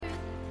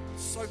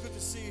So good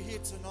to see you here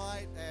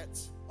tonight at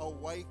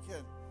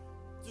Awaken.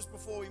 Just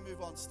before we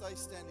move on, stay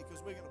standing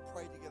because we're going to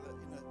pray together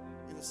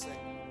in a second.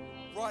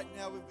 Right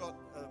now we've got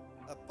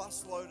a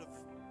busload of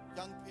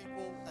young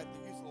people at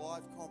the Youth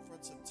Alive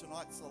conference, and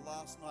tonight's the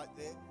last night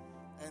there.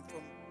 And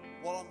from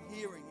what I'm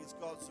hearing is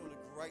God's doing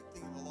a great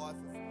thing in the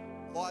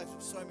lives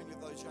of so many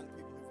of those young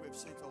people who we've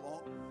sent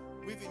along.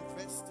 We've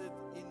invested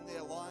in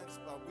their lives,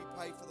 but we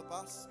paid for the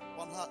bus.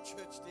 One Heart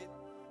Church did.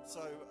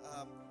 So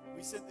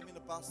we sent them in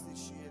a bus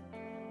this year.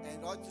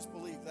 And I just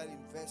believe that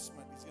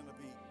investment is going to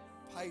be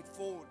paid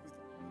forward with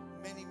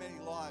many, many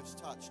lives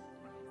touched.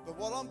 But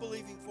what I'm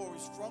believing for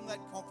is from that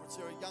conference,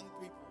 there are young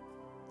people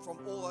from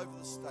all over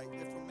the state.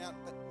 They're from Mount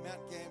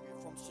Gambier,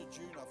 from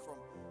Ceduna,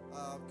 from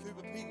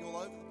Coober Pedy,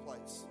 all over the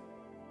place.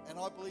 And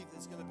I believe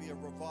there's going to be a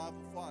revival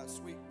fire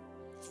sweep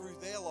through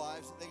their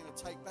lives that they're going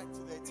to take back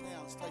to their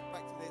towns, take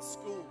back to their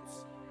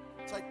schools,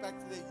 take back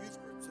to their youth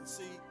groups and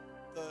see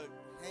the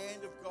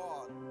hand of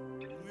God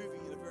moving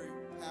in a very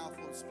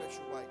powerful and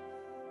special way.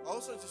 I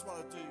also just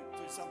want to do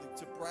something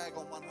to brag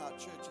on One Heart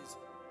Churches.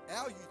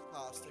 Our youth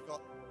pastor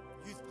got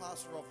Youth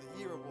Pastor of the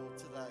Year award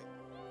today.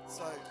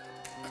 So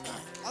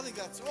I think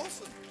that's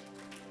awesome.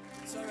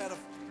 So out of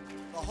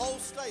the whole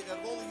state, out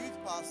of all the youth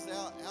pastors,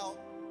 our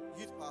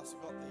youth pastor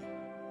got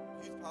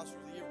the Youth Pastor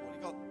of the Year award.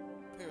 He got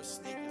a pair of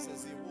sneakers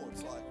as the award.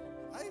 It's like,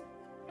 hey,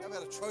 how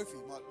about a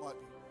trophy? Might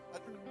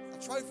be.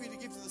 A trophy to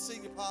give to the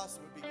senior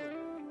pastor would be good.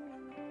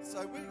 So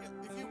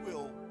if you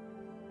will,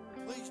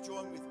 please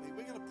join with me.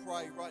 We're going to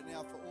pray right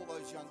now for all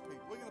those young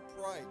people. We're going to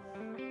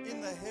pray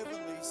in the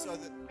heavenlies so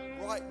that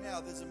right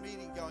now there's a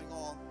meeting going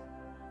on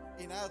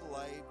in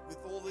Adelaide with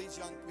all these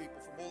young people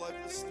from all over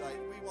the state.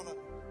 We want to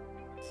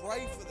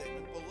pray for them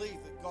and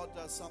believe that God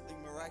does something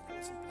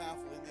miraculous and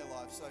powerful in their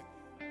lives. So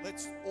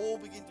let's all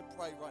begin to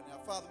pray right now.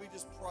 Father, we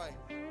just pray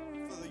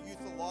for the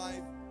Youth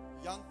Alive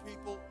young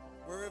people,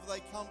 wherever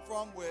they come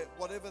from,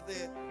 whatever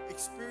their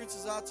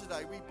experiences are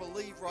today. We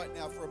believe right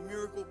now for a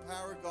miracle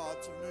power of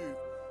God to move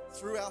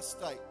through our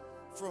state,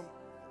 from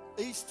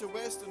east to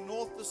west and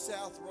north to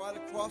south, right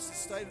across the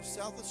state of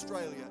South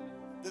Australia,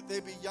 that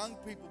there be young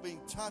people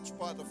being touched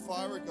by the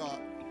fire of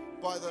God,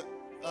 by the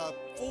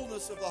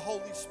fullness of the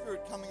Holy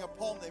Spirit coming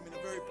upon them in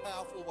a very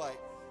powerful way.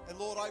 And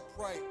Lord, I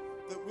pray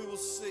that we will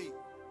see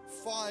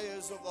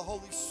fires of the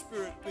Holy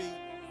Spirit being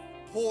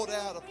poured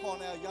out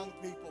upon our young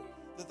people,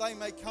 that they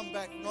may come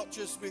back not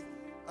just with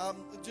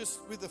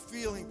a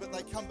feeling, but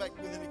they come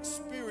back with an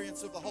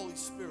experience of the Holy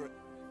Spirit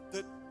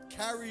that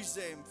carries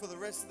them for the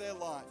rest of their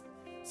life.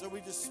 So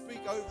we just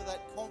speak over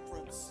that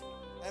conference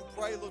and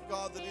pray, Lord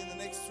God, that in the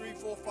next 3,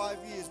 4, 5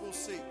 years we'll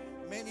see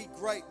many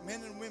great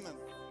men and women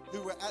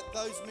who were at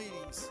those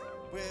meetings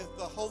where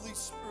the Holy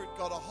Spirit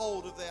got a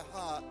hold of their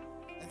heart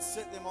and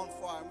set them on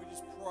fire. And we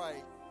just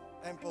pray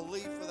and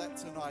believe for that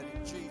tonight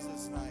in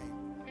Jesus'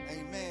 name.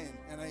 Amen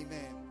and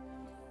amen.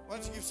 Why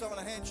don't you give someone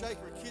a handshake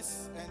or a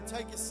kiss and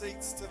take your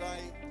seats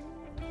today.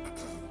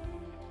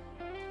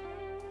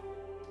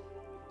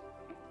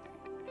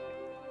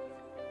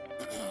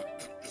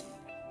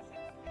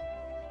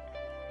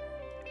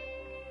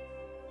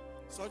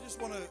 So I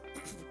just want to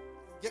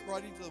get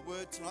right into the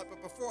word tonight.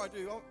 But before I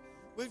do,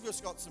 we've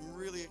just got some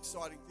really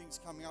exciting things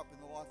coming up in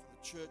the life of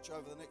the church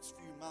over the next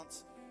few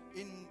months.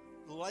 In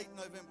late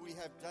November, we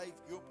have Dave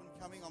Gilpin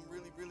coming. I'm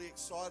really, really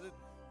excited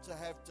to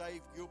have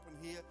Dave Gilpin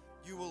here.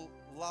 You will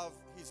love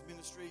his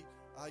ministry.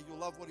 You'll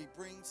love what he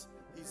brings.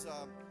 He's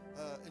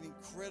an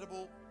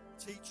incredible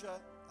teacher,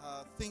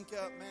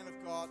 thinker, man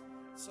of God.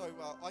 So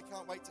I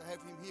can't wait to have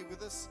him here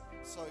with us.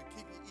 So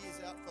keep your ears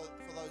out for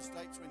those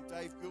dates when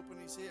Dave Gilpin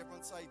is here.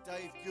 Everyone say,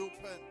 Dave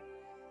Gilpin.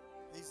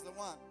 He's the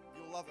one.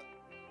 You'll love it.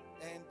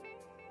 And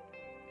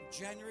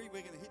January,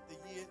 we're going to hit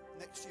the year.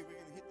 Next year, we're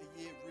going to hit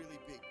the year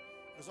really big.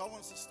 Because I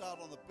want us to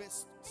start on the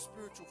best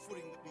spiritual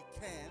footing that we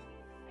can.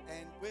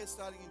 And we're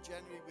starting in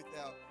January with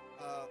our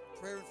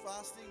prayer and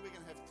fasting. We're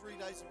going to have 3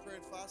 days of prayer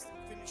and fasting,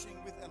 finishing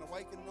with an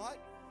Awaken night.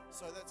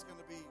 So that's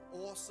going to be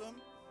awesome.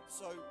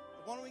 So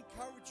I want to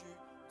encourage you,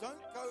 don't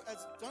go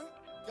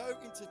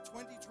into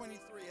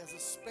 2023 as a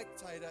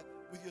spectator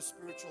with your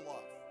spiritual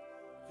life.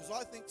 Because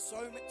I think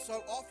so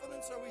often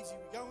and so easy,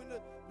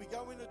 we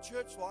go into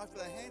church life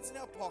with our hands in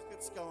our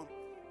pockets going,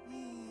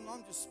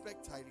 I'm just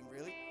spectating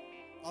really.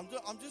 I'm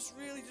just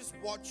really just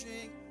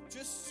watching,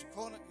 just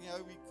kind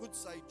of, we could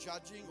say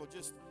judging or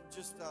just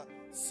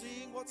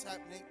seeing what's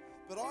happening.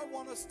 But I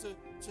want us to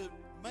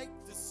make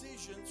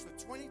decisions for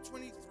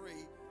 2023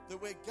 that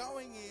we're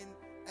going in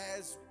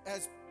as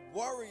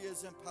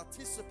warriors and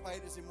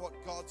participators in what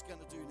God's going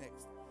to do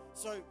next.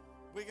 So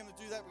we're going to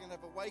do that. We're going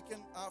to have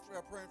Awaken after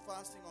our prayer and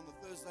fasting on the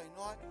Thursday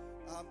night.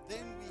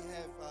 Then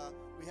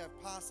we have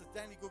Pastor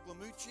Danny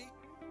Guglielmucci,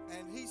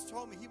 and he's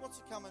told me he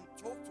wants to come and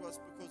talk to us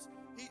because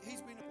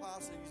he's been a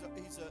pastor.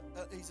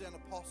 He's an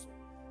apostle,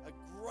 a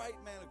great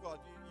man of God.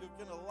 You're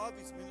going to love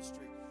his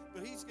ministry.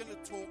 But he's going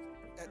to talk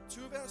at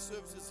 2 of our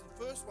services.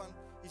 The first one,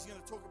 he's going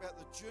to talk about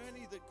the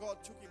journey that God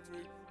took him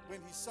through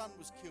when his son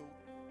was killed.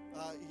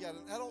 He had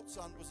an adult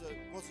son, was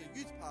a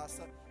youth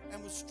pastor,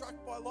 and was struck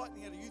by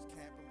lightning at a youth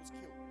camp and was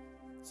killed.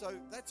 So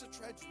that's a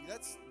tragedy.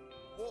 That's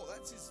whoa,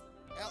 that's as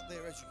out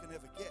there as you can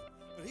ever get.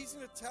 But he's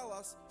going to tell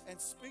us and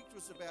speak to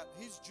us about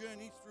his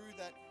journey through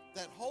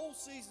that whole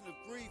season of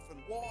grief and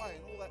why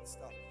and all that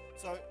stuff.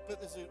 So, but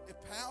there's a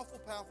powerful,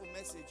 powerful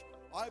message,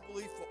 I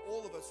believe, for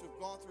all of us who've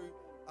gone through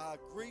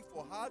grief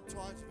or hard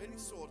times of any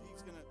sort.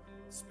 He's going to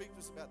speak to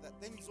us about that.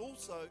 Then he's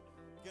also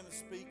going to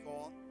speak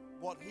on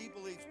what he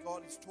believes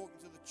God is talking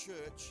to the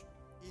church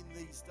in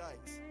these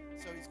days.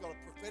 So he's got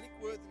a prophetic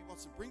word that he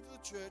wants to bring to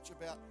the church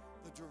about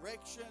the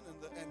direction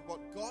and what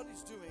God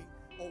is doing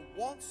or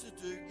wants to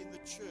do in the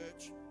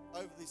church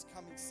over this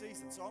coming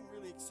season. So I'm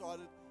really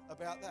excited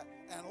about that.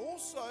 And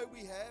also we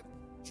have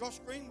Josh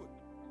Greenwood,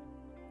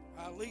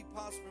 our lead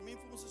pastor from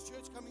Influences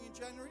Church, coming in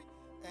January.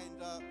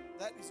 And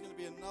that is going to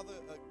be another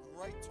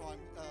great time.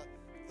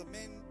 The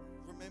men,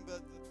 remember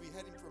that we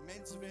had him for a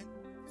men's event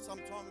some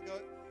time ago,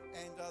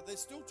 and they're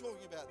still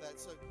talking about that.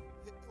 So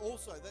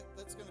also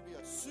that's going to be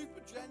a super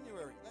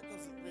January. That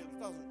doesn't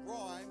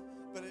rhyme,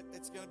 but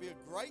it's going to be a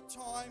great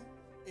time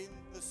in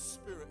the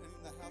spirit and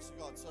in the house of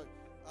God. So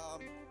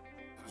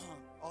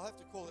I'll have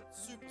to call it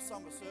Super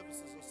Summer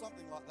Services or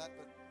something like that,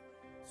 but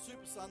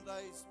Super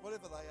Sundays,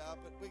 whatever they are,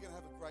 but we're going to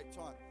have a great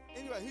time.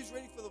 Anyway, who's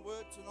ready for the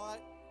word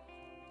tonight?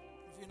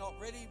 If you're not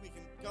ready, we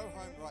can go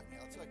home right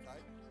now. It's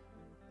okay.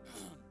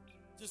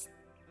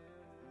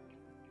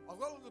 I've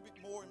got a little bit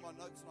more in my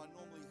notes than I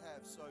normally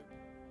have, so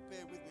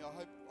bear with me. I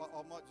hope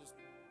I might just,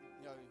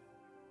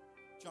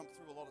 jump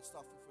through a lot of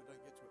stuff if we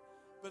don't get to it.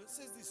 But it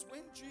says this: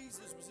 when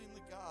Jesus was in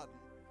the garden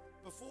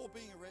before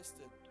being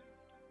arrested,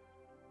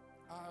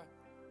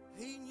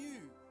 he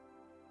knew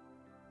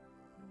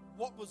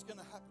what was going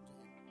to happen to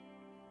him.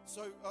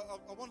 So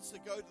I want us to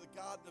go to the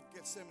Garden of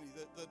Gethsemane,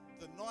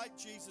 the night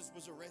Jesus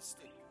was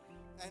arrested.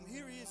 And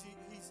here he is,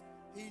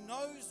 he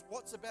knows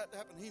what's about to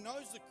happen. He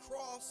knows the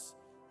cross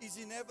is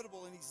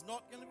inevitable and he's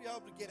not going to be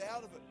able to get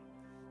out of it.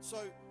 So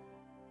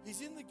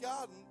he's in the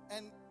garden,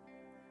 and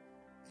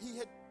he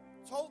had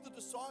told the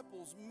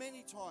disciples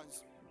many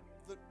times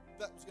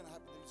that was going to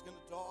happen, that he was going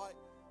to die.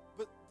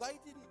 But they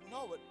didn't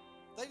know it.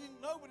 They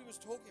didn't know what he was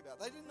talking about.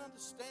 They didn't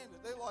understand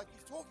it. They're like,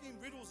 he's talking in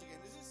riddles again.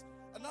 Is this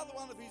another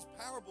one of his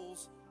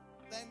parables?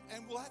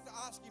 And we'll have to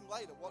ask him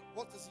later,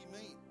 what does he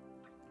mean?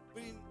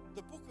 But in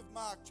the book of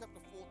Mark,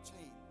 chapter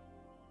 14,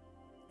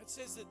 it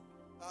says that,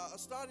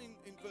 starting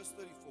in verse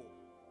 34,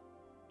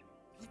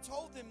 he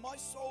told them, my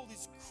soul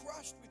is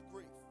crushed with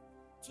grief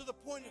to the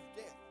point of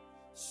death.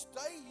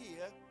 Stay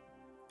here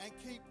and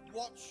keep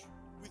watch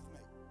with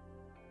me.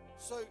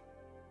 So,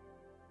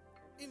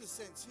 in a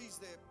sense, he's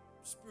their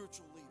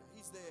spiritual leader.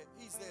 He's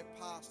their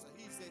pastor.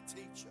 He's their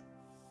teacher.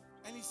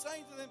 And he's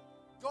saying to them,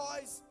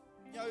 guys,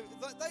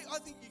 I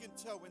think you can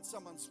tell when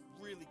someone's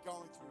really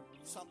going through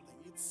something.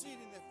 You'd see it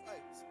in their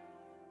face.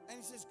 And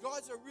he says,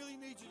 guys, I really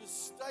need you to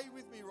stay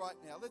with me right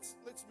now. Let's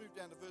move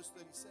down to verse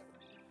 37.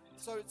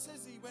 So it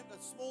says he went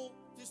a small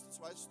distance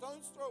away, a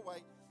stone's throw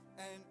away,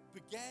 and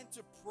began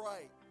to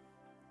pray.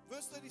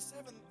 Verse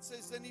 37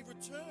 says, then he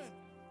returned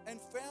and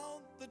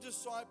found the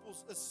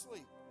disciples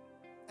asleep.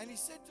 And he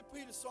said to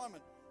Peter,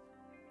 Simon,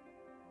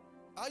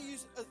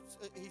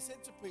 he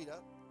said to Peter,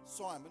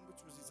 Simon,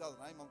 which was his other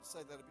name, I'll say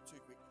that a bit too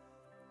quick.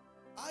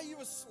 Are you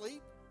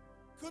asleep?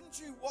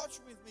 Couldn't you watch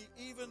with me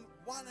even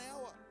 1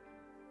 hour?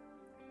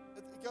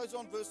 It goes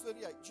on, verse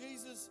 38.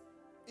 Jesus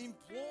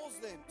implores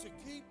them to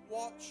keep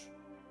watch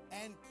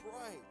and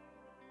pray.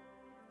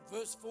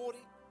 Verse 40,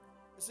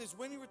 it says,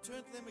 when he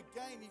returned to them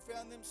again, he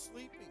found them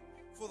sleeping,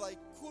 for they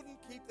couldn't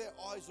keep their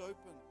eyes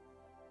open,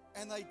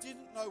 and they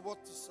didn't know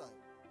what to say.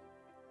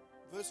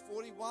 Verse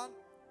 41,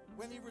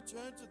 when he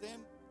returned to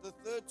them the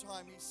third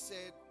time, he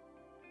said,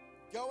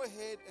 go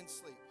ahead and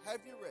sleep, have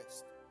your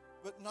rest.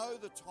 But no,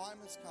 the time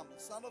has come.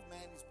 The Son of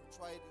Man is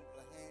betrayed into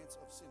the hands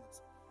of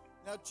sinners.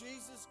 Now,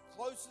 Jesus'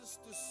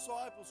 closest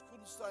disciples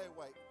couldn't stay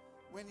awake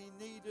when he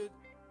needed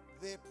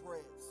their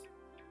prayers.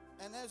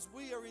 And as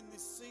we are in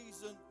this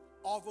season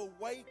of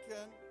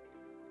awaken,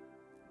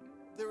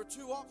 there are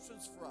two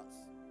options for us.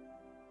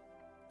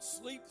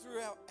 Sleep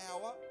through our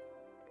hour,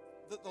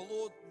 that the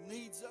Lord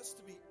needs us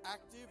to be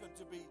active and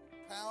to be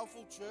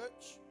powerful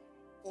church,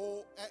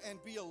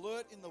 and be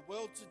alert in the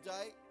world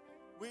today.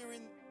 We're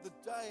in the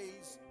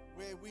days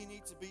where we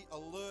need to be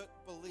alert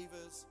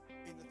believers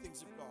in the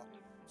things of God.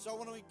 So I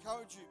want to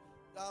encourage you,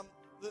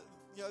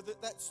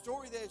 that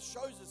story there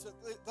shows us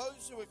that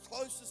those who are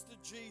closest to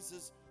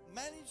Jesus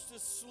managed to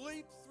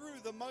sleep through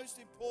the most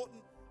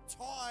important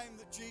time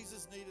that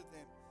Jesus needed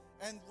them.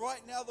 And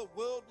right now the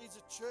world needs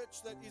a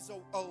church that is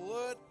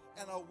alert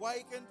and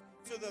awakened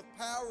to the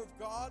power of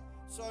God.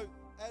 So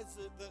as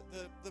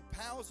the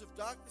powers of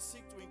darkness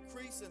seek to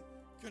increase and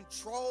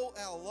control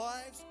our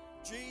lives,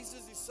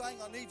 Jesus is saying,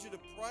 I need you to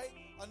pray.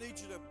 I need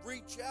you to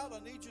reach out.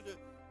 I need you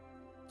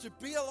to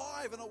be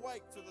alive and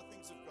awake to the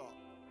things of God.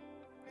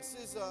 It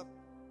says,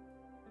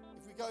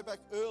 if we go back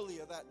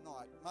earlier that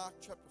night, Mark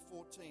chapter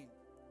 14,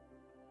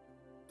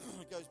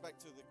 it goes back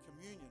to the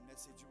communion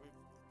message.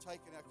 We've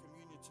taken our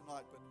communion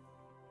tonight, but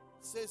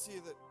it says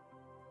here that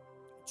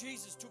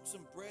Jesus took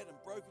some bread and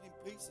broke it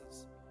in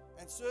pieces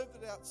and served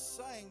it out,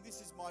 saying, this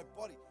is my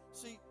body.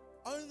 See,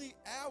 only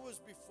hours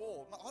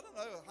before, I don't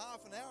know,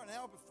 half an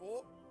hour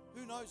before,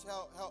 who knows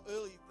how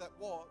early that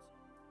was,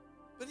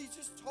 but he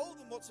just told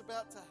them what's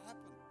about to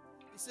happen.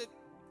 He said,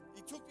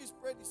 he took this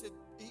bread, he said,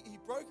 he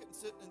broke it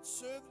and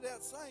served it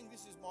out, saying,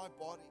 this is my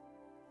body.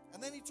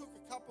 And then he took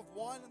a cup of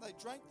wine and they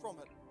drank from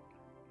it.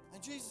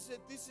 And Jesus said,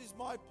 this is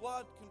my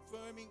blood,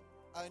 confirming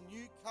a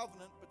new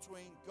covenant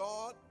between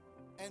God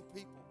and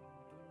people.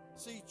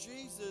 See,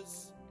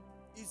 Jesus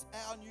is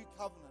our new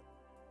covenant.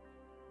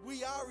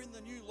 We are in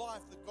the new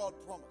life that God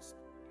promised.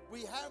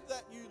 We have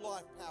that new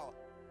life power.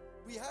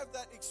 We have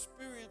that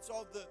experience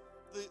of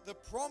the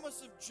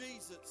promise of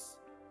Jesus,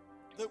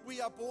 that we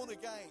are born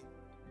again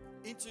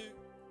into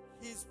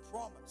his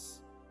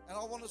promise. And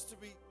I want us to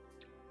be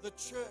the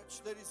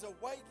church that is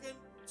awakened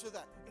to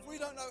that. If we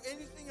don't know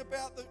anything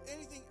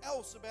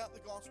else about the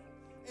gospel,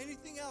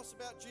 anything else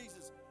about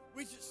Jesus,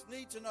 we just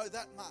need to know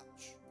that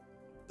much,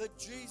 that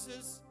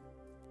Jesus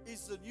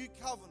is the new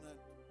covenant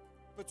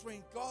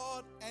between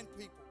God and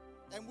people.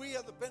 And we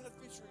are the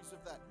beneficiaries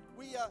of that.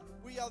 We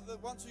are the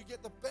ones who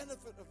get the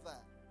benefit of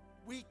that.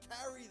 We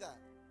carry that.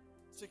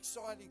 It's an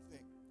exciting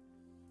thing.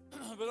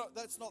 But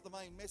that's not the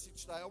main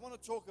message today. I want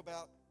to talk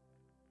about,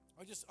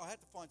 I had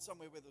to find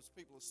somewhere where there's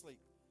people asleep.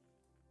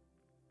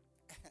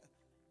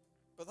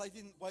 But they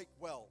didn't wake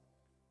well.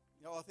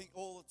 You know, I think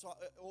all the time,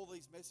 all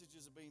these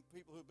messages have been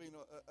people who've been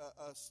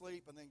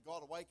asleep, and then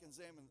God awakens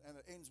them and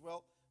it ends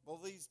well. Well,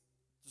 these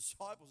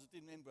disciples, it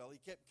didn't end well. He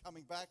kept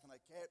coming back and they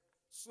kept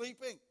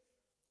sleeping.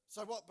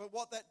 But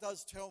what that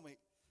does tell me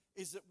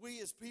is that we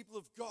as people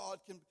of God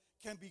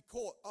can be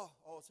caught. Oh,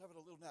 I was having a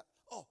little nap.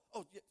 Oh,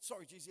 yeah,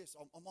 sorry, Jesus, yes,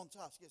 I'm on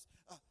task, yes.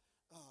 I'm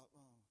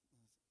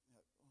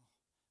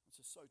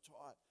just so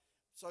tired.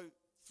 So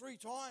 3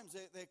 times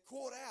they're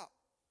caught out.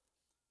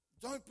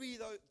 Don't be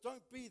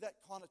that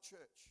kind of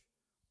church.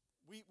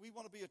 We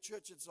want to be a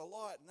church that's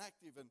alive and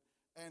active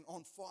and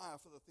on fire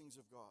for the things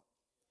of God.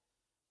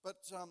 But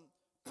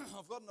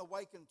I've got an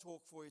Awaken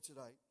talk for you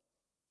today.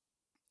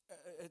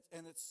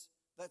 And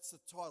that's the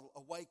title,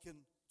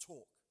 Awaken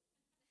Talk.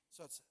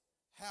 So it's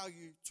how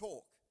you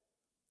talk.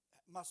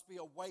 It must be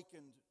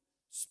awakened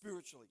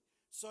spiritually.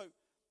 So,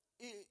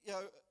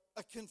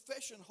 a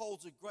confession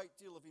holds a great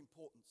deal of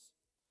importance.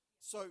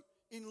 So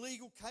in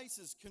legal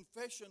cases,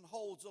 confession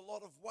holds a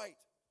lot of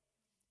weight.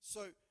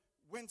 So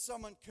when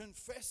someone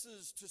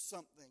confesses to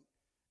something,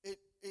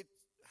 it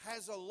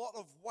has a lot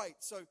of weight.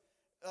 So,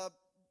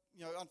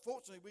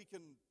 unfortunately,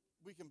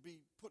 we can be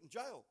put in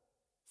jail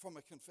from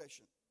a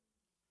confession.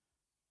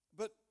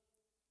 But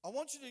I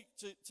want you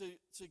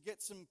to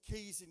get some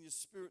keys in your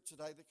spirit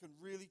today that can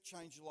really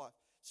change your life.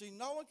 See,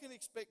 no one can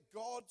expect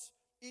God's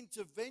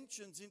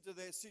interventions into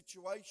their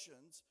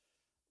situations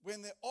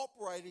when they're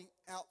operating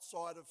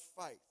outside of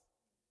faith.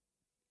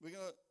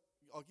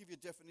 I'll give you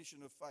a definition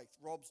of faith,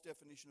 Rob's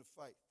definition of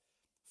faith.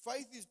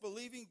 Faith is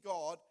believing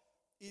God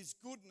is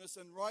goodness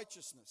and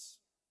righteousness.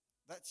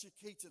 That's your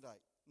key today.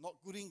 Not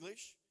good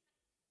English.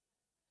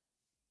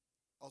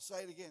 I'll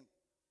say it again.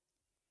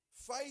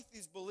 Faith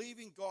is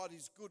believing God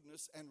is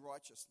goodness and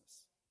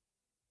righteousness.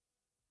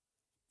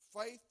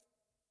 Faith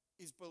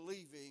is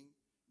believing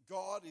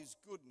God is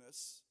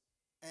goodness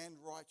and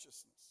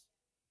righteousness.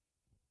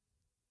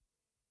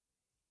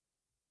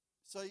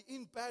 So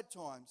in bad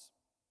times,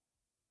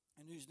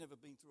 and who's never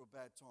been through a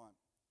bad time,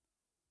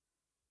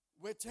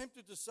 we're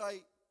tempted to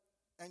say,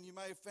 and you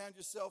may have found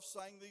yourself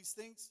saying these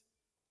things,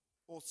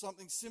 or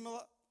something similar.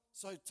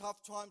 So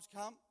tough times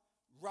come,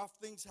 rough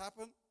things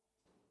happen,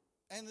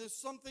 and there's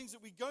some things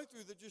that we go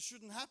through that just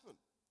shouldn't happen,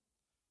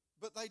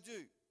 but they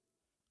do.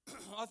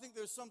 I think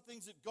there's some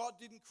things that God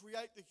didn't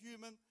create the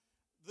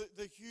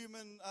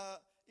human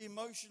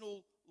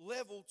emotional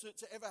level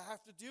to ever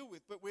have to deal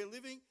with. But we're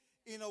living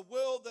in a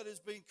world that has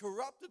been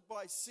corrupted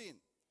by sin.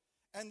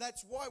 And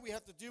that's why we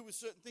have to deal with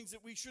certain things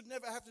that we should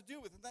never have to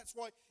deal with. And that's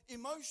why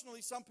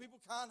emotionally some people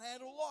can't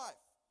handle life.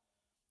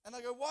 And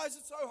they go, why is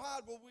it so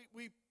hard? Well,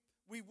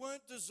 we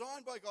weren't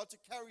designed by God to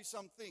carry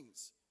some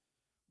things.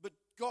 But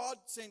God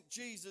sent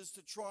Jesus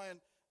to try and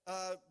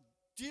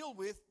deal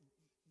with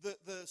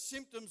the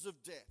symptoms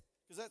of death.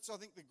 Because that's, I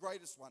think, the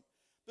greatest one.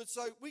 But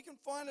so we can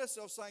find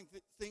ourselves saying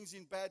things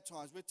in bad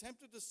times. We're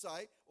tempted to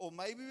say, or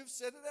maybe we've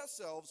said it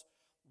ourselves,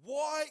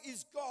 why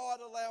is God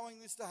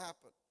allowing this to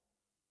happen?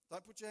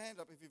 Don't put your hand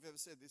up if you've ever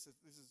said this.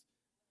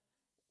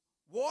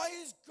 Why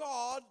is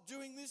God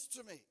doing this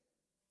to me?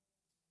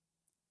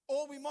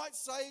 Or we might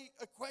say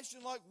a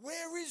question like,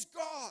 where is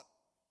God?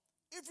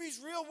 If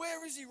he's real,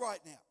 where is he right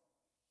now?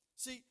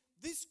 See,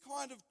 this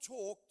kind of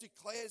talk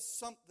declares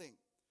something.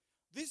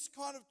 This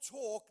kind of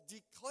talk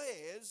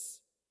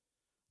declares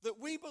that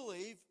we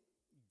believe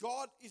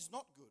God is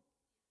not good.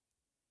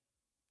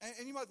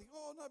 And you might think,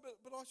 oh, no,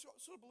 but I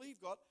sort of believe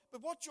God.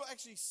 But what you're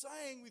actually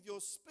saying with your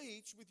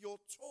speech, with your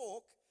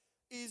talk,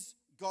 is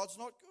God's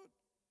not good.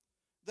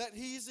 That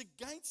he is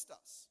against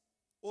us,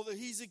 or that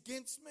he's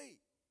against me.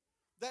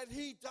 That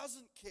he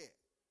doesn't care.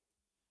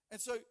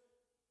 And so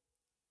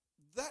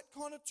that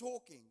kind of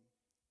talking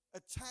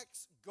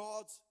attacks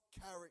God's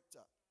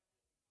character.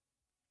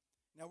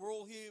 Now we're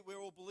all here,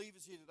 we're all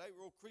believers here today,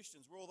 we're all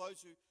Christians, we're all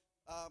those who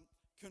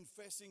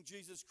confessing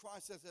Jesus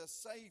Christ as our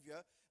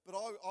Savior. But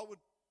I would,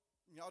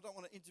 I don't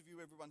want to interview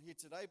everyone here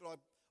today, but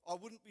I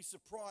wouldn't be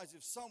surprised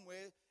if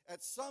somewhere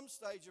at some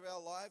stage of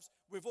our lives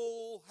we've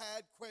all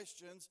had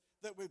questions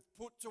that we've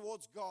put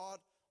towards God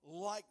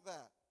like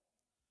that.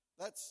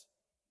 That's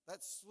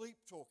sleep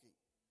talking.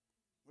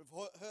 We've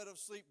heard of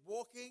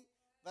sleepwalking.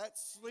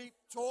 That's sleep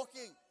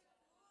talking.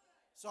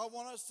 So I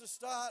want us to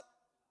start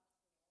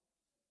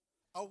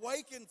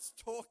awakened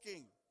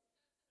talking.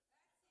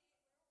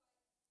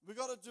 We've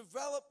got to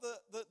develop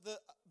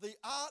the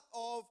art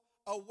of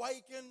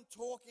awakened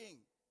talking.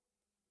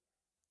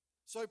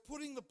 So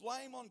putting the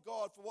blame on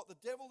God for what the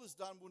devil has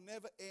done will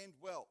never end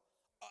well.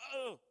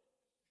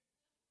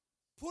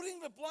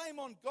 Putting the blame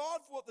on God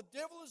for what the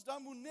devil has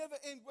done will never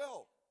end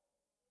well,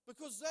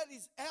 because that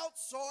is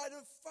outside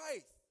of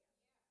faith.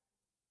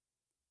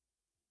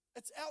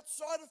 It's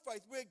outside of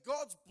faith, where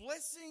God's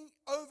blessing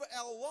over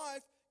our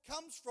life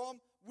comes from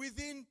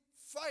within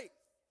faith.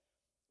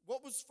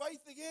 What was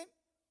faith again?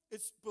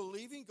 It's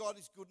believing God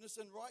is goodness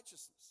and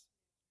righteousness.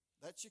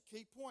 That's your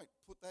key point.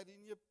 Put that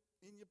in your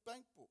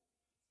bank book.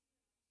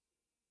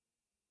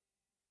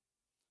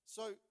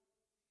 So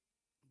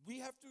we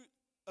have to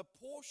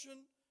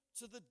apportion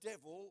to the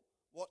devil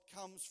what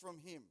comes from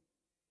him.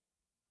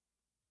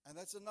 And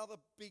that's another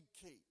big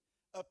key.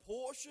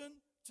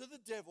 Apportion to the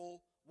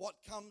devil what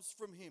comes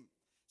from him.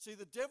 See,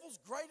 the devil's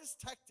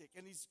greatest tactic,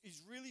 and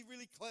he's really,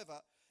 really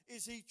clever,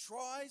 is he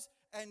tries,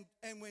 and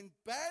when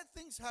bad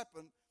things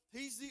happen,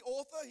 he's the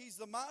author, he's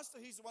the master,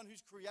 he's the one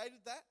who's created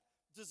that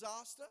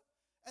disaster.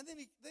 And then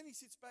he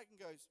sits back and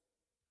goes,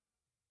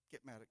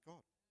 get mad at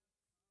God.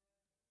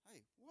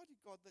 Hey, why did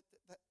God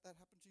that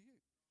happen to you?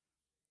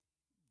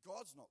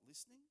 God's not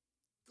listening.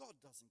 God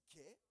doesn't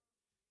care.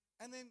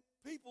 And then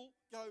people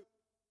go,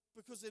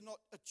 because they're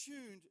not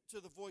attuned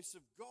to the voice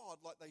of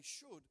God like they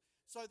should,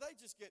 so they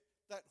just get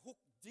that hook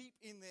deep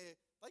in there.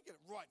 They get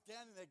it right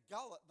down in their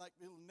gullet, like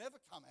it'll never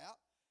come out,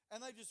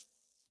 and they just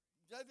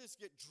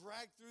get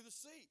dragged through the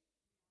sea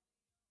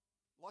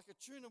like a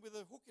tuna with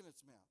a hook in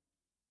its mouth.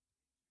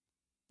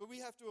 But we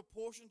have to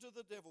apportion to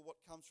the devil what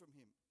comes from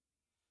him.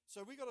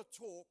 So we got to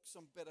talk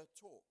some better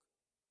talk.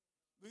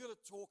 We got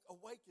to talk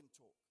awakened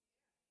talk.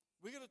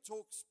 We got to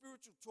talk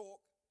spiritual talk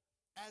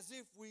as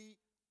if we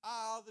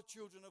are the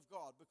children of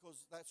God,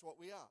 because that's what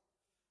we are.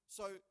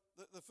 So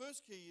the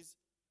first key is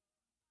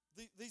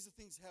these are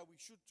things how we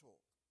should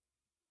talk.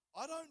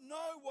 I don't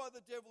know why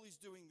the devil is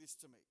doing this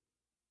to me.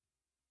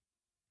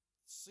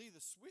 See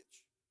the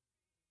switch?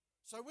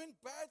 So when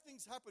bad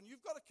things happen,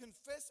 you've got to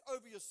confess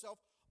over yourself,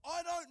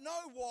 I don't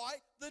know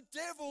why the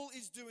devil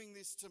is doing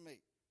this to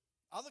me.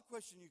 Other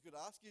question you could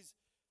ask is,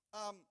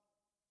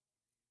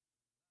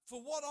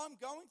 for what I'm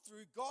going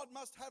through, God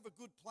must have a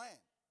good plan.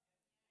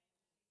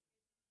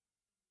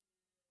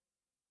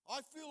 I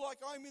feel like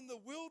I'm in the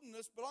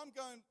wilderness, but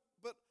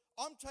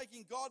I'm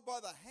taking God by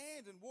the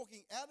hand and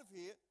walking out of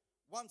here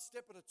one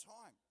step at a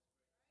time.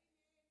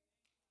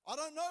 I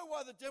don't know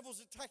why the devil's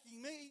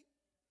attacking me,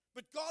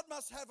 but God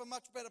must have a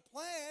much better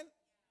plan.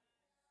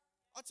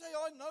 I tell you,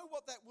 I know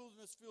what that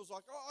wilderness feels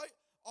like.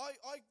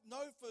 I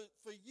know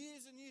for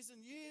years and years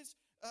and years,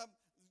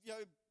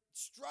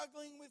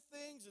 struggling with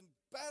things and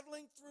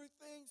battling through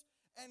things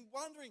and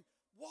wondering,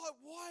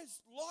 why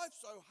is life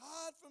so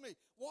hard for me?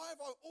 Why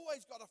have I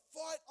always got a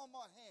fight on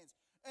my hands?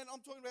 And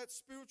I'm talking about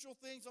spiritual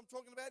things, I'm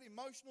talking about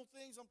emotional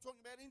things, I'm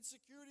talking about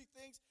insecurity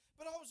things.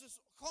 But I was just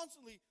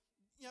constantly,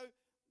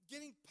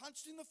 getting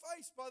punched in the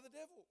face by the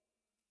devil.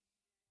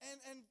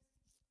 And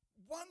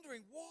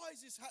wondering, why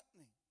is this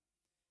happening?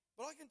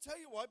 But I can tell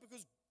you why,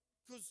 because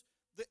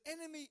the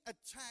enemy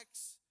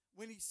attacks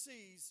when he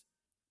sees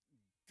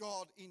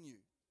God in you.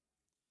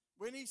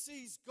 When he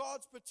sees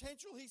God's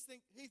potential, he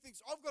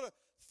thinks, I've got to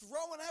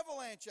throw an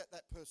avalanche at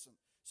that person.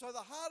 So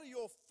the harder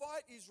your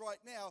fight is right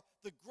now,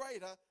 the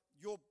greater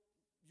your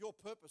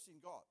purpose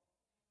in God.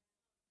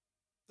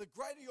 The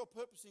greater your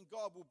purpose in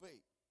God will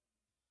be.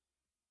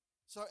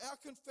 So our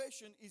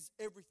confession is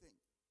everything.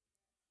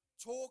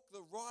 Talk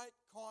the right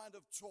kind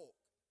of talk.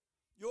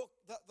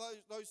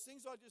 Those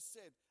things I just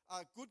said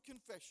are good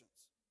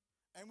confessions.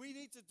 And we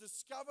need to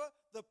discover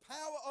the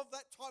power of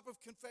that type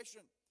of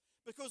confession.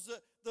 Because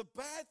the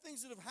bad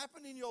things that have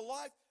happened in your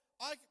life,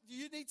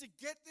 you need to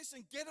get this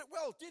and get it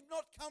well. Did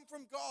not come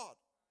from God.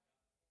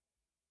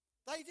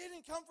 They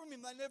didn't come from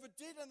him. They never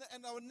did, and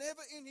they were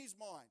never in his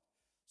mind.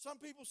 Some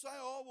people say,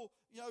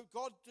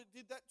 God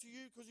did that to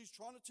you because he's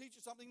trying to teach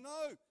you something.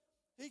 No,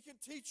 he can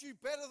teach you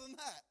better than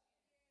that.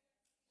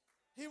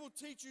 He will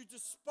teach you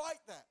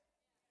despite that.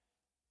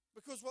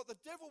 Because what the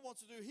devil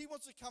wants to do, he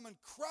wants to come and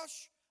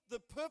crush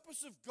the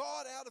purpose of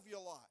God out of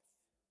your life.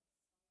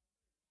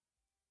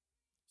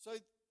 So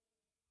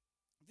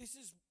this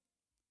is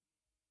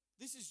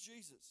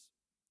Jesus,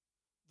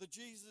 the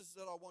Jesus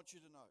that I want you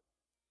to know.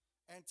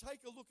 And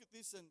take a look at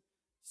this and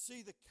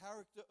see the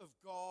character of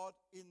God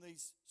in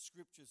these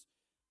scriptures.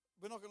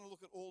 We're not going to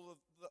look at all of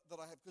that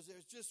I have, because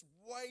there's just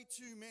way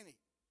too many.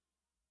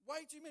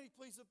 Way too many.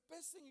 Please, the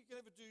best thing you can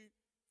ever do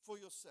for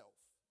yourself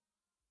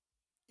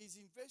is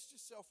invest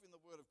yourself in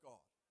the Word of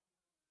God.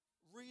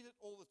 read it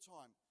all the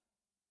time.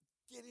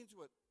 Get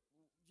into it.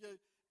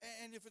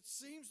 And if it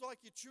seems like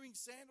you're chewing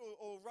sand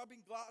or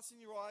rubbing glass in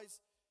your eyes,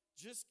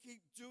 just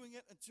keep doing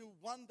it until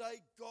one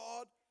day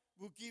God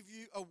will give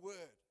you a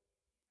word.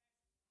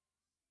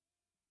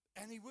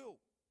 And He will.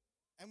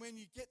 And when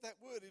you get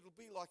that word, it'll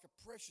be like a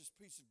precious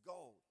piece of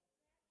gold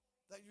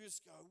that you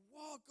just go,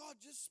 wow, God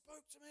just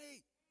spoke to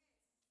me.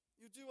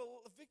 You'll do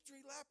a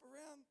victory lap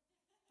around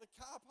the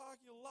car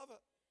park. You'll love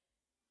it.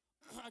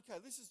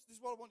 Okay, this is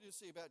what I want you to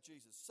see about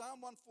Jesus.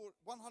 Psalm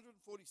 146,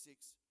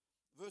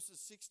 verses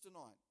 6 to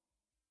 9.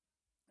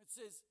 It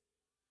says,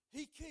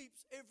 He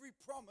keeps every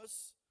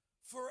promise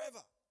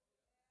forever.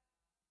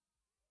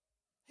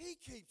 He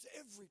keeps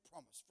every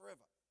promise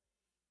forever.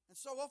 And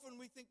so often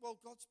we think, well,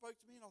 God spoke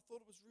to me and I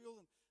thought it was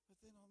real, but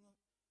then I'm not,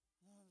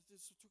 no,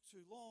 this took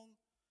too long.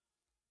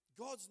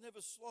 God's never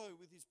slow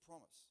with His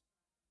promise.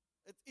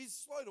 It is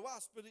slow to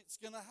us, but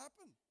it's going to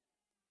happen.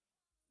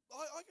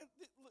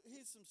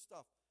 Here's some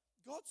stuff.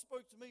 God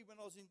spoke to me when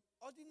I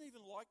didn't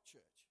even like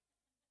church.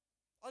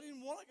 I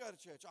didn't want to go to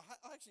church. I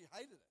actually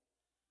hated it.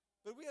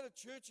 But we had a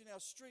church in our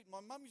street.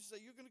 My mum used to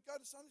say, you're going to go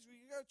to Sunday school,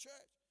 you're going to go to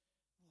church.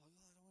 I'm like, I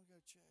don't want to go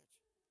to church.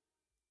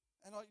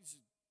 And I used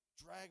to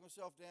drag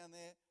myself down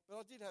there. But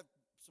I did have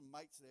some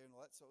mates there and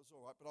all that, so it was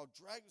all right. But I'll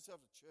drag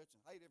myself to church and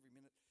hate every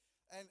minute.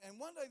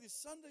 And one day this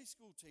Sunday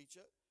school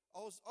teacher,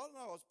 I was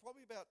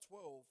probably about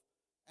 12,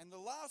 and the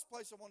last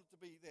place I wanted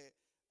to be there,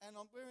 and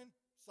we're in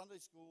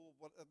Sunday school,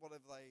 whatever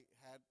they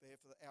had there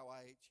for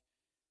our age,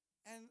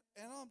 and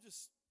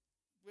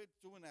we're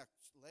doing our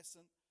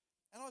lesson,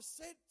 and I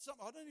said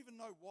something, I don't even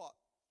know what,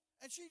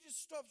 and she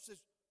just stopped and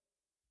says,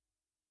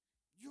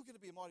 you're going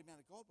to be a mighty man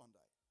of God one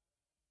day.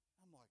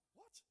 I'm like,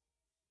 what?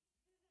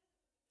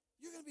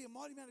 You're going to be a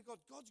mighty man of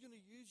God. God's going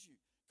to use you.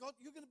 God,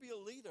 you're going to be a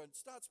leader, and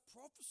starts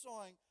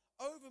prophesying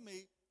over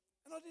me,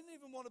 and I didn't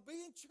even want to be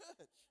in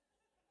church.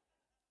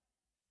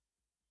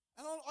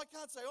 And I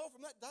can't say,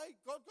 from that day,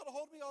 God got a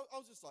hold of me. I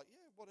was just like,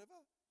 yeah, whatever.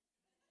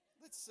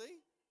 Let's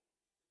see.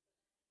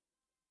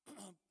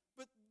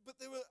 But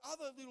there were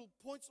other little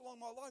points along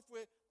my life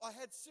where I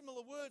had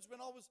similar words when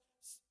I was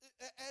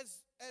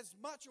as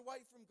much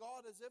away from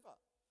God as ever.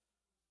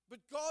 But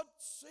God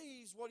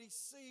sees what He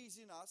sees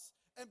in us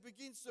and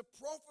begins to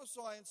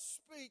prophesy and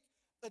speak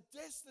a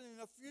destiny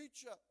and a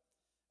future.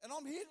 And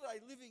I'm here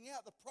today living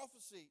out the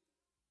prophecy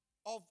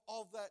of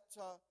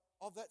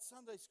that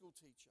Sunday school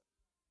teacher.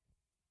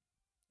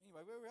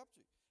 Anyway, where are we up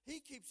to?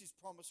 He keeps His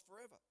promise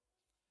forever.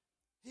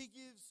 He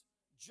gives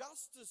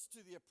justice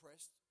to the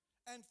oppressed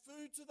and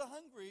food to the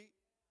hungry.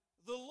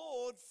 The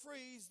Lord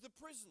frees the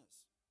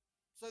prisoners.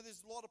 So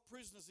there's a lot of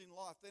prisoners in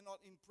life. They're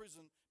not in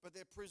prison, but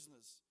they're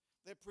prisoners.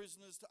 They're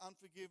prisoners to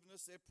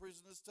unforgiveness. They're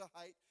prisoners to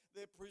hate.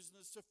 They're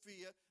prisoners to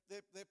fear.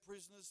 They're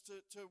prisoners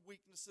to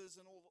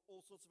weaknesses and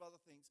all sorts of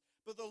other things.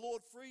 But the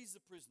Lord frees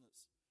the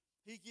prisoners.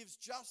 He gives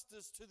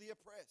justice to the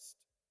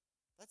oppressed.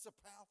 That's a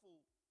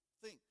powerful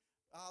thing.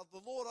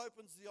 The Lord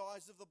opens the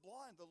eyes of the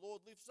blind. The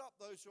Lord lifts up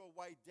those who are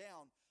weighed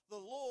down.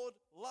 The Lord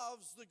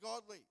loves the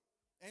godly.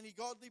 Any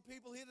godly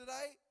people here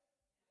today?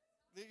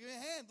 Lift your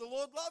hand. The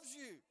Lord loves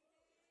you.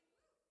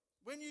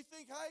 When you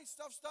think, hey,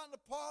 stuff's starting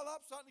to pile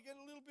up, starting to get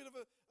a little bit of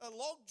a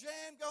log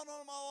jam going on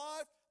in my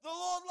life, the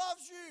Lord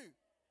loves you.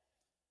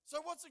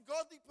 So what's a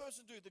godly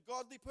person do? The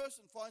godly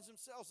person finds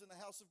themselves in the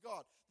house of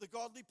God. The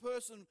godly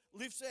person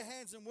lifts their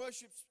hands and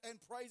worships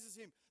and praises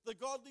Him. The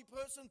godly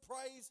person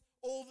prays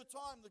all the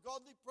time. The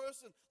godly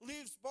person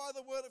lives by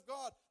the word of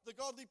God. The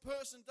godly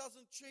person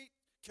doesn't cheat,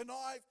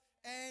 connive,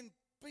 and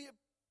be a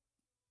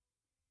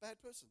bad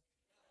person.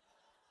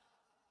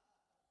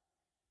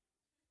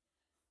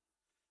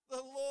 The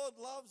Lord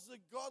loves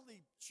the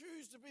godly.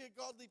 Choose to be a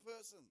godly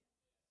person.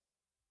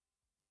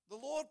 The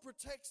Lord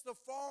protects the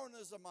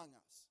foreigners among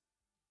us.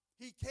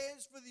 He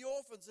cares for the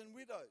orphans and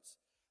widows.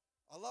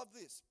 I love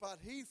this.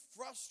 But He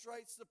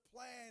frustrates the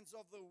plans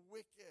of the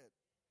wicked.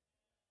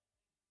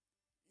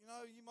 You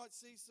know, you might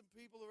see some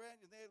people around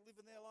you, they're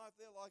living their life.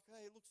 They're like,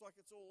 hey, it looks like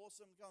it's all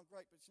awesome, going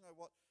great. But you know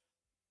what?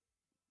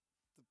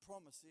 The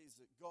promise is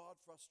that God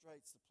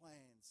frustrates the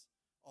plans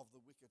of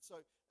the wicked.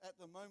 So at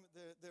the moment,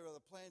 there are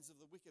the plans of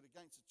the wicked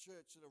against the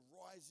church that are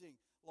rising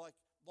like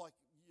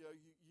you know,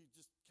 you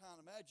just can't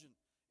imagine.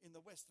 In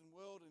the Western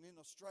world and in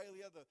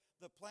Australia,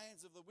 the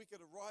plans of the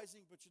wicked are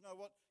rising. But you know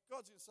what?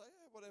 God's going to say,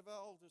 whatever,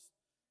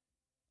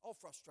 I'll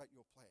frustrate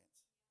your plans.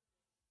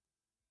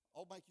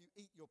 I'll make you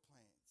eat your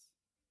plans.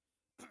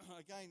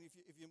 Again,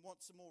 if you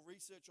want some more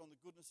research on the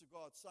goodness of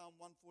God, Psalm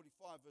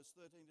 145, verse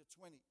 13 to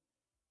 20.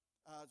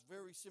 It's a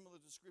very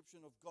similar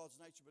description of God's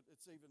nature, but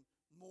it's even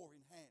more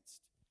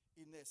enhanced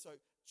in there. So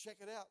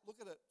check it out. Look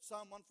at it.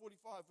 Psalm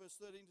 145, verse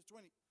 13 to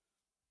 20.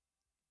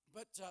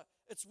 But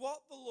it's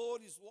what the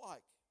Lord is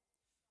like.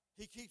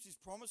 He keeps His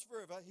promise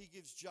forever. He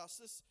gives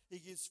justice. He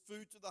gives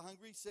food to the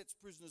hungry, sets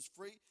prisoners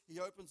free. He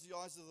opens the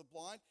eyes of the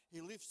blind. He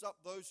lifts up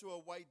those who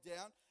are weighed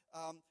down.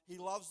 He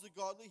loves the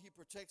godly. He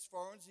protects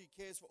foreigners. He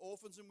cares for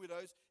orphans and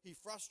widows. He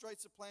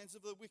frustrates the plans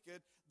of the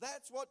wicked.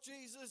 That's what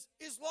Jesus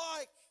is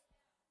like.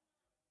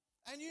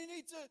 And you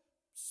need to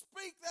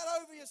speak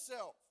that over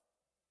yourself.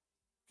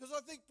 Because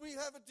I think we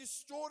have a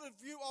distorted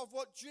view of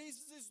what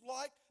Jesus is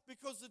like,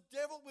 because the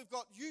devil, we've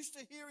got used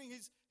to hearing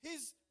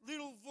his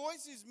little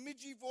voice, his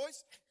midgy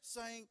voice,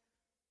 saying,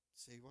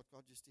 see what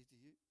God just did to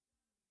you?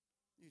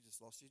 You just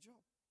lost your job.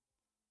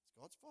 It's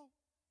God's fault.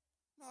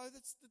 No,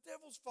 that's the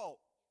devil's fault.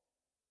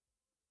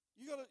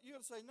 You got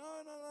to say,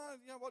 no.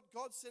 You know what?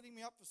 God's setting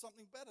me up for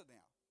something better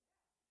now.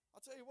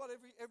 I'll tell you what,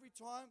 every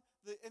time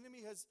the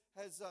enemy has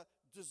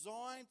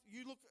designed,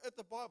 you look at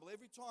the Bible,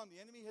 every time the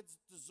enemy has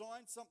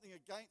designed something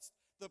against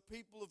the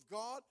people of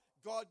God,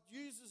 God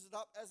uses it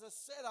up as a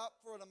setup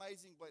for an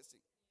amazing blessing.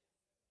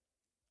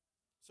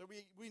 So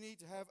we need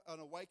to have an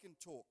awakened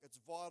talk. It's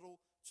vital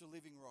to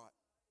living right.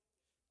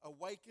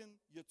 Awaken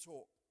your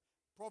talk.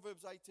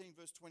 Proverbs 18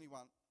 verse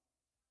 21.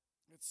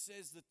 It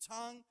says the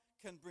tongue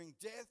can bring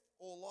death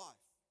or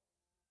life.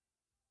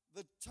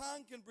 The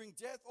tongue can bring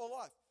death or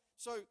life.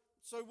 So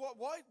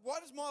why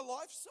does my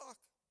life suck?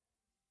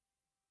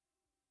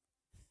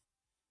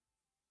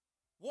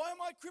 Why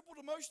am I crippled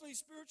emotionally,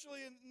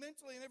 spiritually, and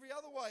mentally, and every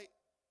other way?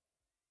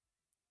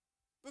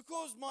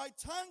 Because my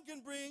tongue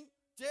can bring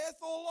death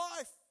or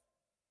life.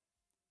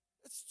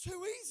 It's too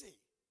easy.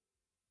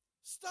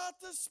 Start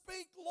to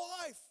speak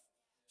life.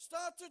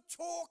 Start to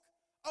talk,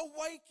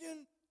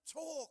 awaken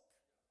talk.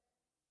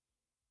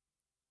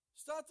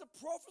 Start to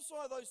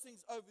prophesy those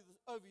things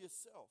over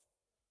yourself.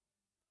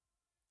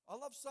 I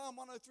love Psalm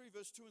 103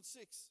 verse 2 and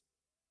 6.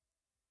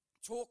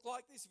 Talk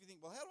like this. If you think,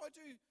 well, how do I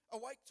do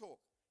awake talk?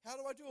 How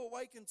do I do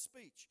awakened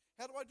speech?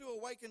 How do I do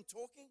awakened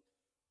talking?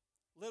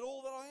 Let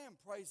all that I am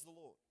praise the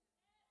Lord.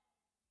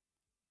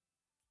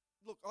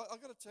 Look, I've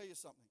got to tell you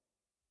something.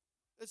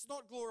 It's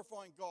not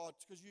glorifying God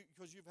because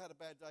you've had a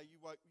bad day. You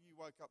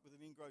woke up with an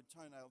ingrown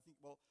toenail and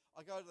think, well,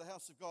 I go to the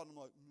house of God and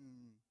I'm like,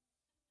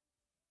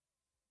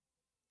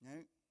 no,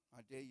 I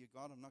dare you,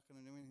 God, I'm not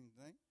going to do anything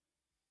today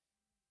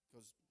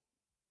because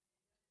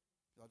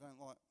I don't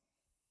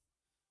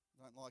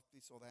like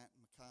this or that.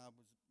 My car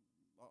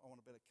I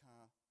want a better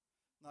car.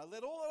 No,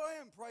 let all that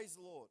I am praise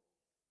the Lord.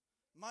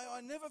 May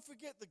I never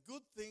forget the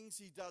good things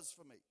He does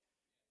for me.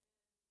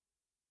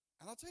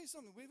 And I'll tell you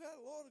something, we've had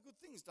a lot of good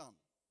things done.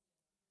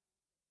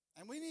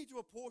 And we need to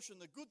apportion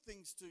the good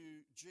things to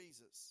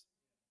Jesus.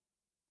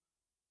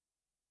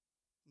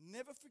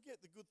 Never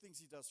forget the good things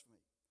He does for me.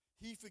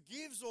 He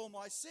forgives all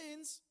my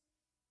sins.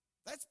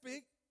 That's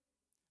big.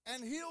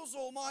 And heals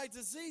all my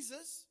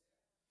diseases.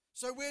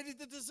 So where did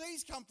the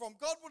disease come from?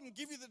 God wouldn't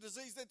give you the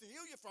disease then to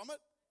heal you from it.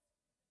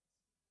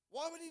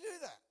 Why would He do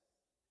that?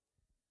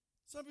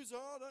 Some people say,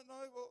 I don't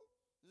know. Well,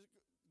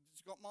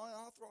 it's got my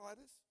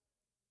arthritis.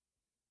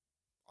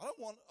 I don't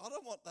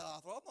want that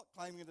arthritis. I'm not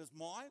claiming it as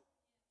mine.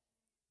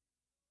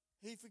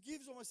 He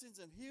forgives all my sins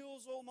and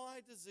heals all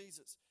my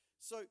diseases.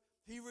 So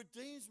He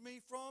redeems me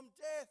from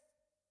death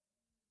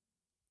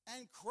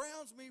and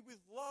crowns me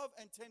with love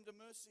and tender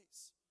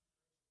mercies.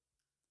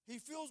 He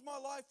fills my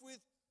life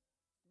with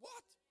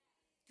what?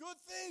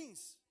 Good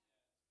things.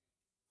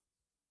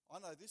 I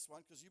know this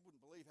one because you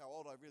wouldn't believe how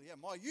old I really am.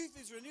 My youth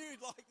is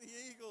renewed like the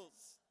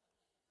eagles.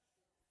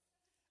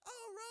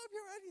 Oh, Rob,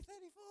 you're only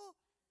 34.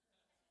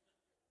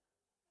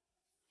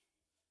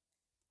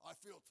 I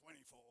feel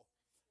 24.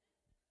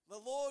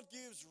 The Lord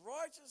gives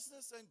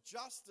righteousness and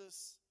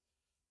justice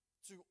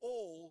to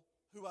all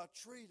who are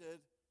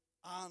treated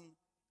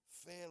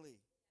unfairly.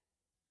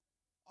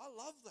 I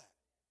love that.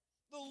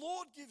 The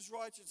Lord gives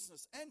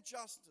righteousness and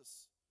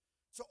justice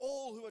to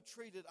all who are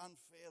treated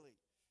unfairly.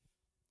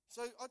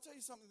 So I'll tell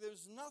you something,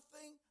 there's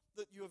nothing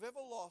that you have ever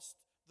lost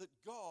that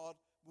God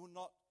will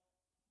not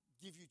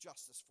give you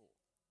justice for.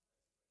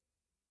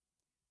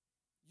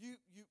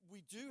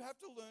 We do have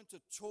to learn to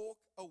talk,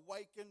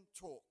 awaken,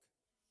 talk.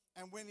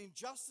 And when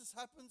injustice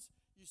happens,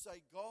 you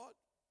say, God,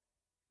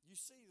 you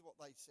see what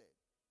they said.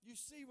 You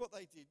see what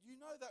they did. You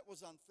know that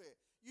was unfair.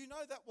 You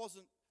know that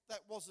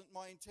wasn't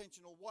my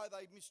intention, or why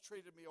they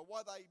mistreated me, or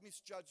why they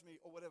misjudged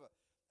me, or whatever.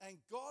 And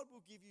God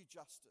will give you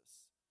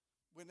justice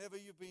whenever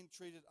you've been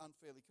treated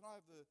unfairly. Can I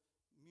have the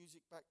music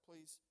back,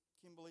 please,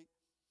 Kimberly?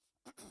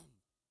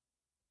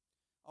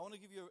 I want to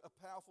give you a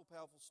powerful,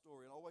 powerful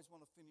story, and I always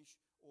want to finish,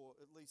 or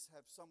at least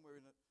have somewhere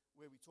in it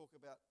where we talk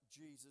about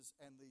Jesus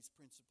and these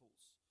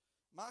principles.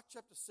 Mark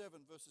chapter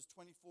 7, verses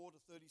 24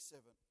 to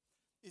 37,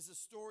 is a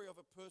story of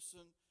a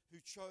person who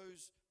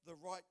chose the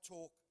right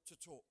talk to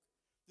talk.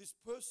 This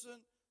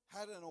person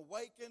had an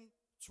awakened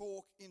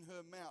talk in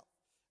her mouth.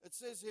 It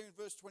says here in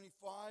verse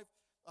 25,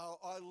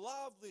 I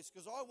love this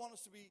because I want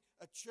us to be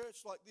a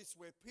church like this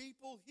where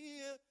people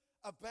hear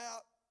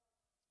about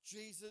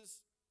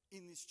Jesus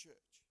in this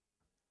church.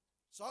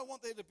 So I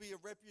want there to be a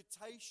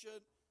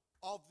reputation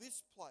of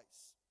this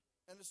place.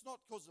 And it's not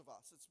because of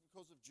us, it's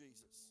because of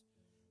Jesus.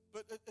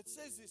 But it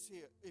says this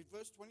here in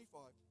verse 25.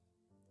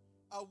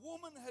 A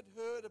woman had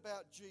heard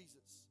about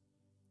Jesus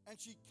and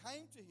she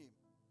came to him.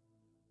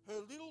 Her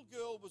little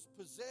girl was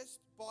possessed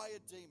by a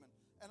demon.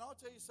 And I'll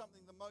tell you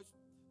something,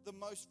 the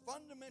most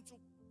fundamental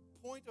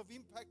point of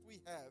impact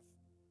we have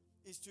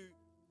is to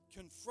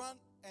confront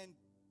and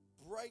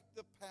break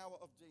the power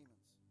of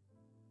demons.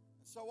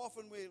 And so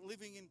often we're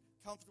living in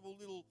comfortable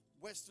little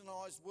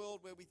westernized world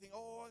where we think,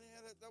 oh,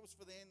 yeah, that was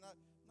for them.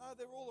 No,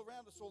 they're all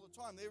around us all the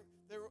time.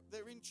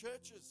 They're in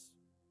churches.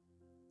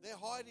 They're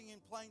hiding in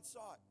plain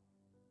sight.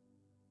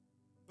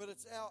 But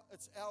it's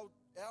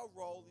our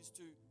role is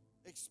to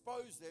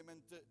expose them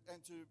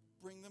and to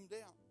bring them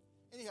down.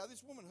 Anyhow,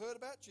 this woman heard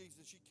about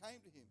Jesus. She came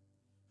to him.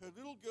 Her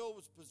little girl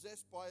was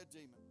possessed by a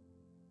demon.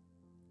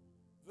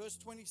 Verse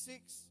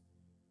 26,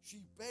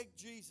 she begged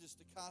Jesus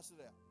to cast it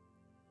out.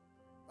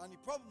 Only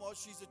problem was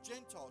she's a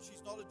Gentile.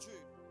 She's not a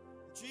Jew.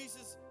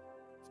 Jesus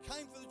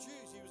came for the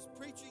Jews. He was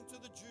preaching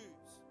to the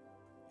Jews.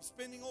 He's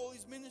spending all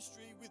his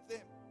ministry with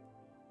them.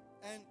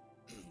 And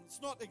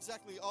it's not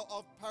exactly,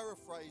 I've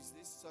paraphrased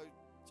this, so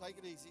take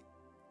it easy.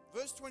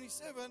 Verse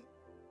 27,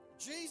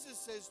 Jesus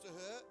says to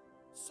her,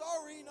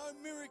 sorry, no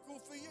miracle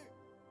for you.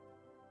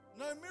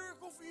 No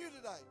miracle for you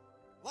today.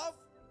 Love,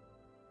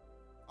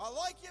 I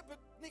like you, but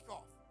nick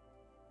off.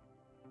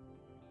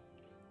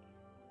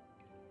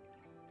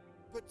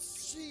 But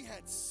she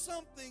had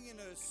something in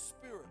her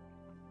spirit.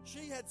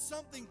 She had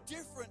something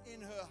different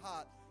in her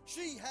heart.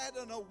 She had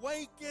an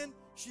awaken.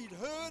 She'd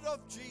heard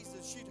of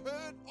Jesus. She'd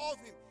heard of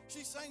him.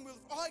 She's saying, well,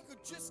 if I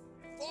could just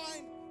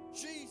find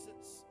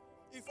Jesus,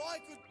 if I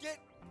could get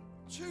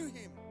to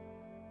him,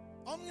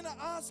 I'm going to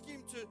ask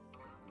him to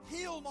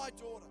heal my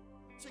daughter,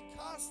 to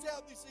cast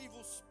out this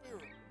evil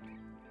spirit.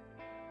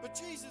 But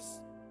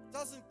Jesus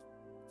doesn't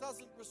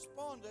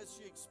respond as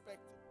she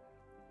expected.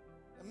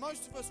 And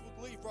most of us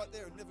would leave right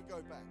there and never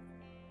go back.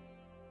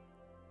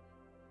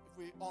 If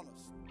we're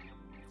honest.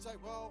 We'd say,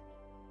 well,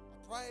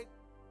 I prayed,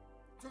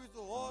 took it to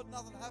the Lord,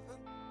 nothing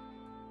happened.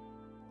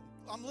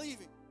 I'm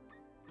leaving.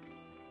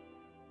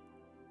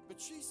 But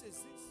she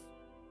says this.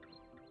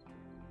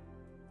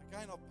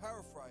 Again, I'll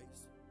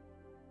paraphrase.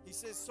 He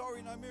says,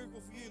 sorry, no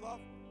miracle for you,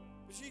 love.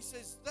 But she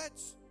says,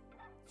 that's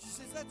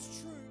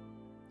true.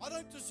 I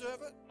don't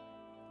deserve it.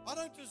 I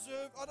don't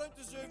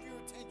deserve your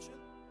attention.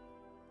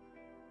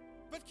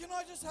 But can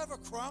I just have a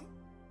crumb?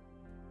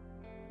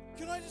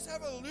 Can I just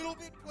have a little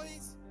bit,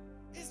 please?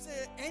 Is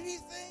there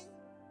anything?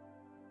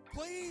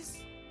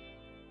 Please?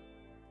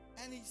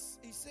 And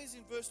he says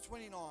in verse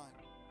 29,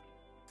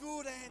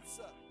 good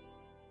answer.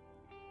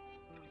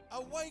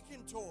 Awake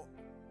and talk.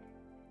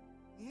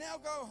 Now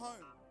go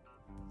home.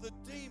 The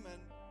demon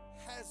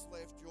has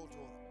left your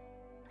daughter.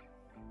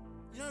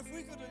 You know,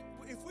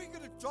 if we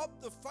could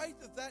adopt the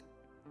faith of that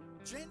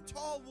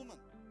Gentile woman,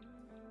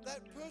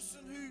 that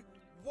person who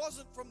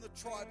wasn't from the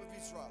tribe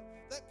of Israel,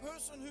 that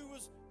person who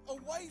was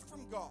away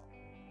from God,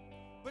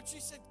 but she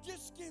said,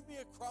 just give me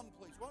a crumb,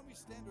 please. Why don't we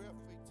stand to our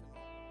feet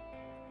tonight?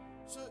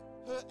 So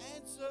her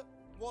answer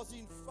was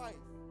in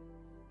faith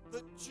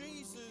that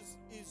Jesus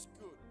is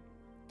good.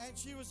 And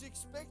she was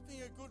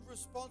expecting a good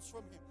response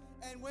from him.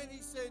 And when he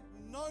said,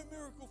 no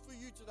miracle for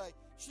you today,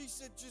 she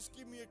said, just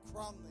give me a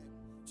crumb then.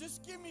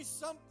 Just give me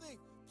something.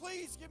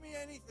 Please give me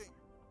anything.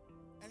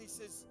 And he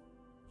says,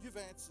 you've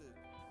answered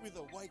with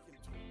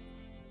awakened to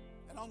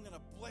it. And I'm going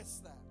to bless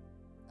that.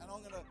 And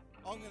I'm going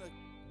to,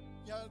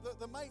 you know,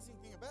 the amazing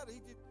thing about it,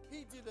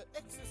 he did an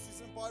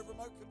exorcism by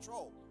remote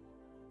control.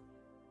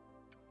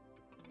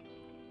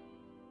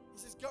 He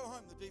says, go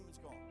home, the demon's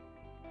gone.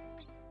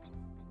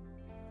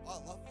 I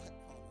love that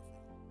kind of thing.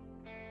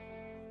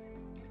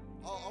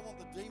 I want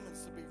the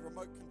demons to be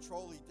remote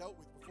control dealt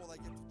with before they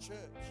get to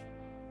church.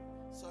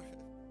 So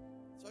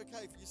it's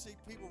okay if you see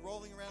people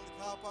rolling around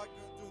the car park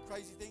doing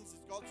crazy things,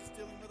 if God's just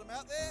dealing with them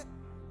out there.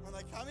 When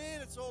they come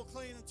in, it's all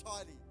clean and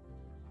tidy.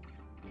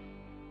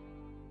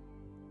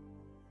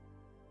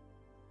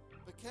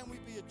 But can we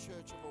be a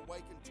church of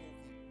awakened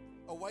talking,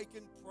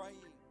 awakened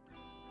praying,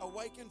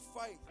 awakened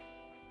faith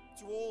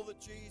to all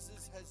that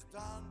Jesus has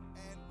done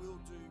and will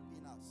do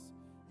in us?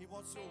 He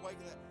wants to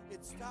awaken that.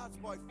 It starts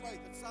by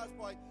faith. It starts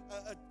by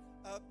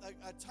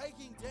a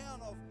taking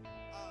down of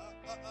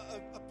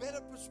a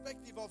better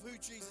perspective of who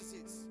Jesus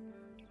is.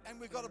 And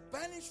we've got to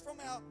banish from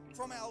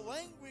our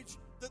language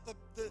that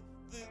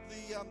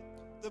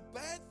the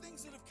bad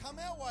things that have come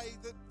our way,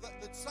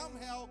 that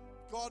somehow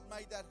God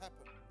made that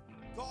happen.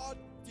 God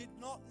did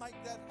not make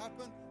that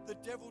happen. The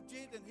devil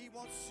did, and he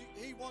wants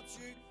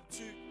you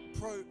to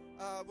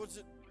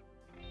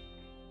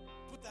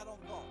put that on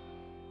God.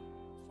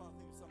 I was trying to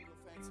think of some real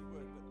fancy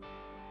word, but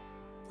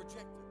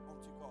project it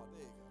onto God.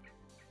 There you go.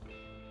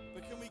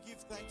 But can we give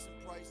thanks and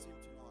praise to him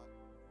tonight?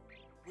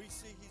 We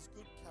see his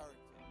good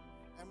character,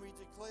 and we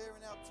declare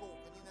in our talk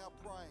and in our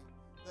praying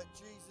that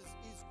Jesus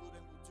is good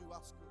and will do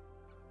us good.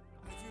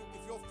 And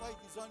if your faith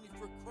is only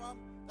for a crumb,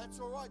 that's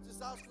all right.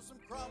 Just ask for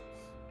some crumbs.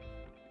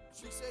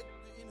 She said,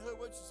 in her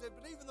words, she said,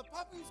 but even the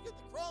puppies get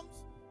the crumbs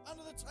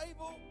under the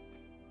table.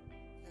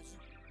 Yes,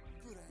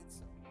 good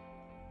answer.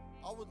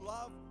 I would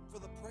love for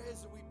the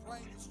prayers that we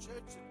pray in this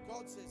church that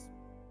God says,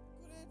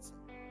 good answer.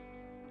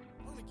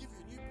 I'm going to give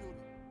you a new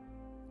building.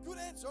 Good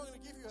answer. I'm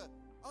going to give you a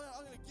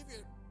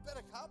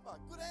better car park.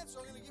 Good answer.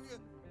 I'm going to give you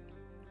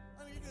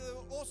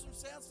an awesome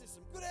sound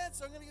system. Good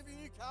answer. I'm going to give you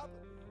a new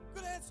carpet.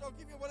 Good answer. I'll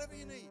give you whatever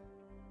you need.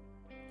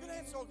 Good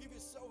answer. I'll give you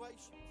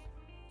salvation.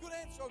 Good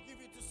answer. I'll give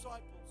you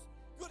disciples.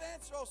 Good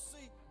answer. I'll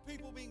see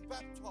people being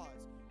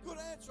baptized. Good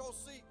answer. I'll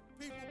see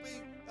people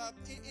being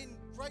in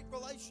great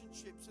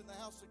relationships in the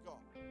house of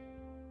God.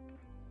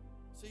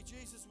 See,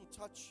 Jesus will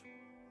touch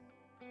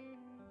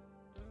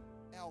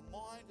our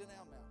mind and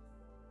our mouth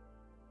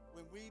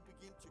when we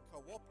begin to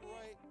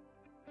cooperate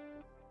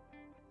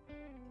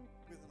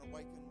with an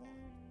awakened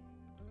mind.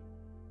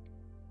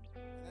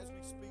 And as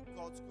we speak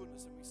God's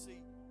goodness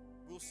and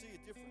we'll see a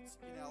difference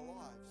in our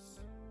lives.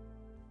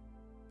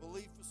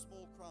 Believe for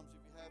small crumbs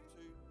if you have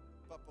to,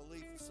 but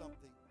believe for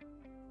something.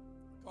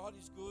 God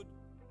is good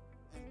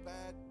and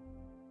bad.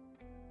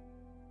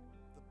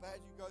 The bad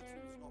you go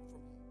through is not from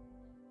Him.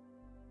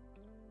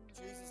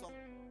 Jesus, I'm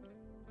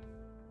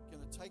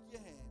going to take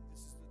your hand.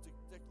 This is the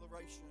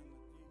declaration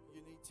that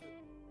you need to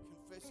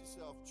confess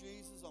yourself.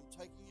 Jesus, I'm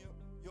taking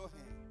your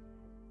hand.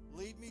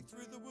 Lead me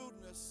through the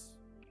wilderness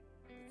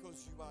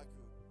because you are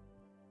good.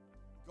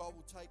 God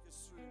will take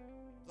us through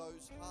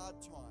those hard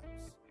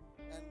times.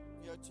 And,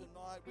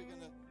 tonight we're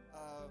going to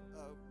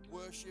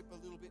worship a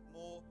little bit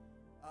more.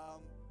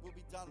 We'll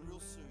be done real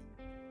soon.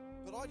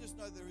 But I just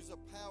know there is a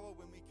power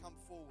when we come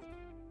forward.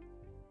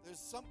 There's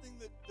something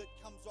that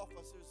comes off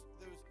us.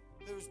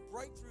 There is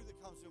breakthrough that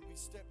comes when we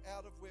step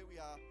out of where we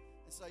are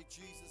and say,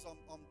 Jesus,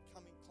 I'm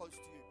coming close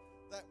to you.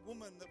 That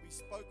woman that we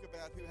spoke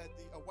about who had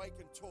the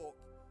awakened talk,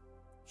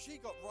 she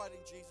got right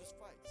in Jesus'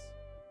 face.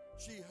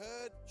 She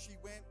heard, she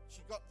went,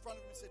 she got in front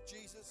of him and said,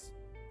 Jesus,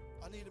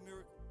 I need a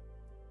miracle.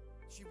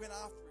 She went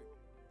after him.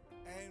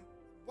 And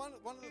one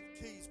of the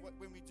keys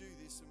when we do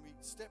this and we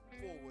step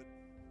forward,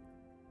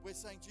 we're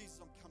saying, Jesus,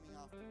 I'm coming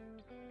after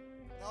you.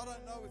 Now, I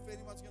don't know if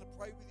anyone's going to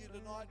pray with you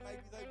tonight.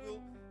 Maybe they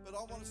will. But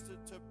I want us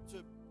to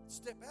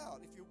step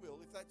out, if you will.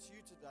 If that's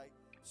you today,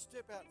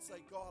 step out and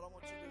say, God, I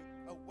want you to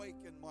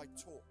awaken my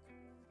talk.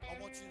 I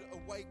want you to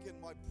awaken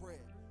my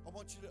prayer. I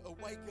want you to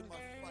awaken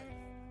my faith.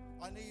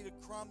 I need a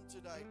crumb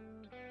today.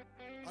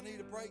 I need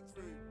a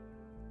breakthrough.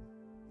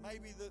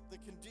 Maybe the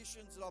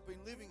conditions that I've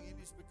been living in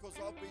is because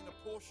I've been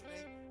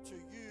apportioning to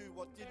you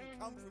what didn't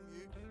come from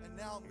you, and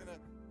now I'm going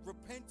to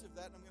repent of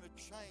that and I'm going to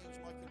change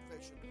my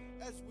confession.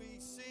 As we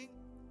sing,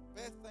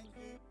 Beth, thank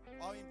you.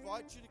 I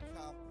invite you to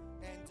come,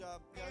 and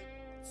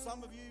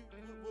some of you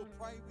will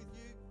pray with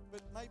you,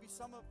 but maybe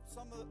some of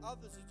the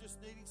others are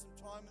just needing some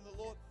time in the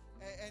Lord,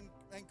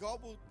 and God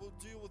will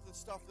deal with the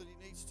stuff that He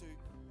needs to.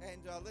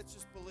 And let's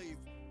just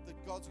believe that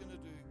God's going to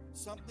do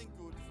something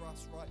good for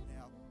us right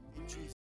now in Jesus'